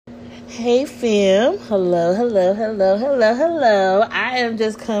Hey fam, hello. I am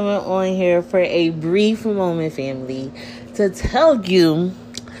just coming on here for a brief moment, family, to tell you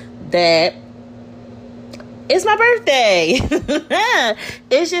that it's my birthday.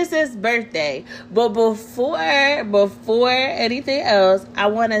 It's just his birthday. But before anything else, I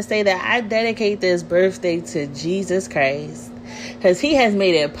want to say that I dedicate this birthday to Jesus Christ. Because he has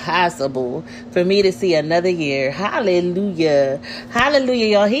made it possible for me to see another year. Hallelujah. Hallelujah,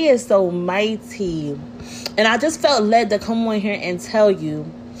 y'all. He is so mighty. And I just felt led to come on here and tell you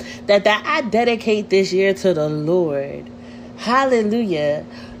that I dedicate this year to the Lord. Hallelujah.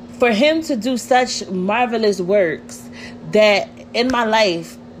 For him to do such marvelous works that in my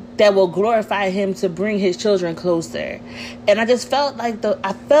life that will glorify him, to bring his children closer. And I just felt like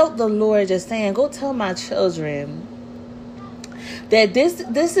I felt the Lord just saying, go tell my children that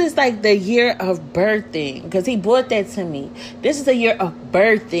this is like the year of birthing, because he brought that to me. This is a year of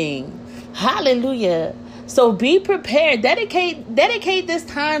birthing. Hallelujah. So be prepared. Dedicate this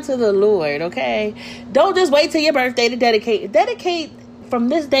time to the Lord, okay? Don't just wait till your birthday to dedicate. Dedicate from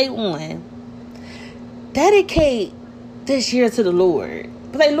this day on. Dedicate this year to the Lord.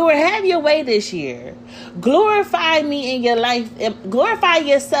 Like, Lord, have your way this year. Glorify me in your life. Glorify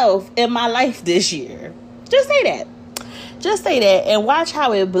yourself in my life this year. Just say that. Just say that and watch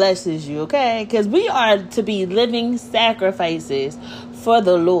how it blesses you, okay? Because we are to be living sacrifices for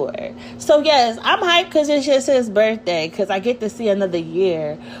the Lord. So, yes, I'm hyped because it's just his birthday, because I get to see another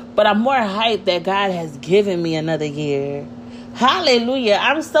year. But I'm more hyped that God has given me another year. Hallelujah.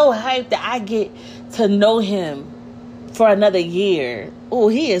 I'm so hyped that I get to know him for another year. Oh,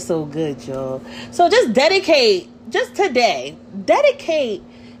 he is so good, y'all. So just today, dedicate.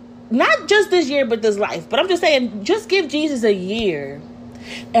 Not just this year, but this life. But I'm just saying, just give Jesus a year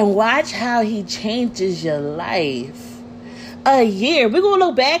and watch how he changes your life. A year. We're going to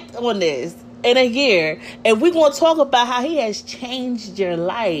look back on this in a year, and we're going to talk about how he has changed your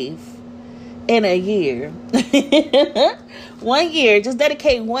life in a year. 1 year. Just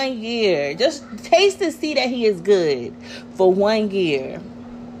dedicate 1 year. Just taste and see that he is good for 1 year.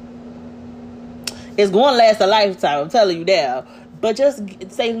 It's going to last a lifetime, I'm telling you now. But just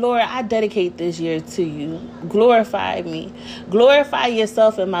say, Lord, I dedicate this year to you. Glorify me. Glorify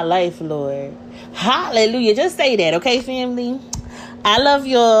yourself in my life, Lord. Hallelujah. Just say that, okay, family? I love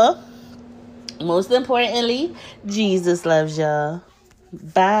y'all. Most importantly, Jesus loves y'all.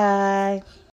 Bye.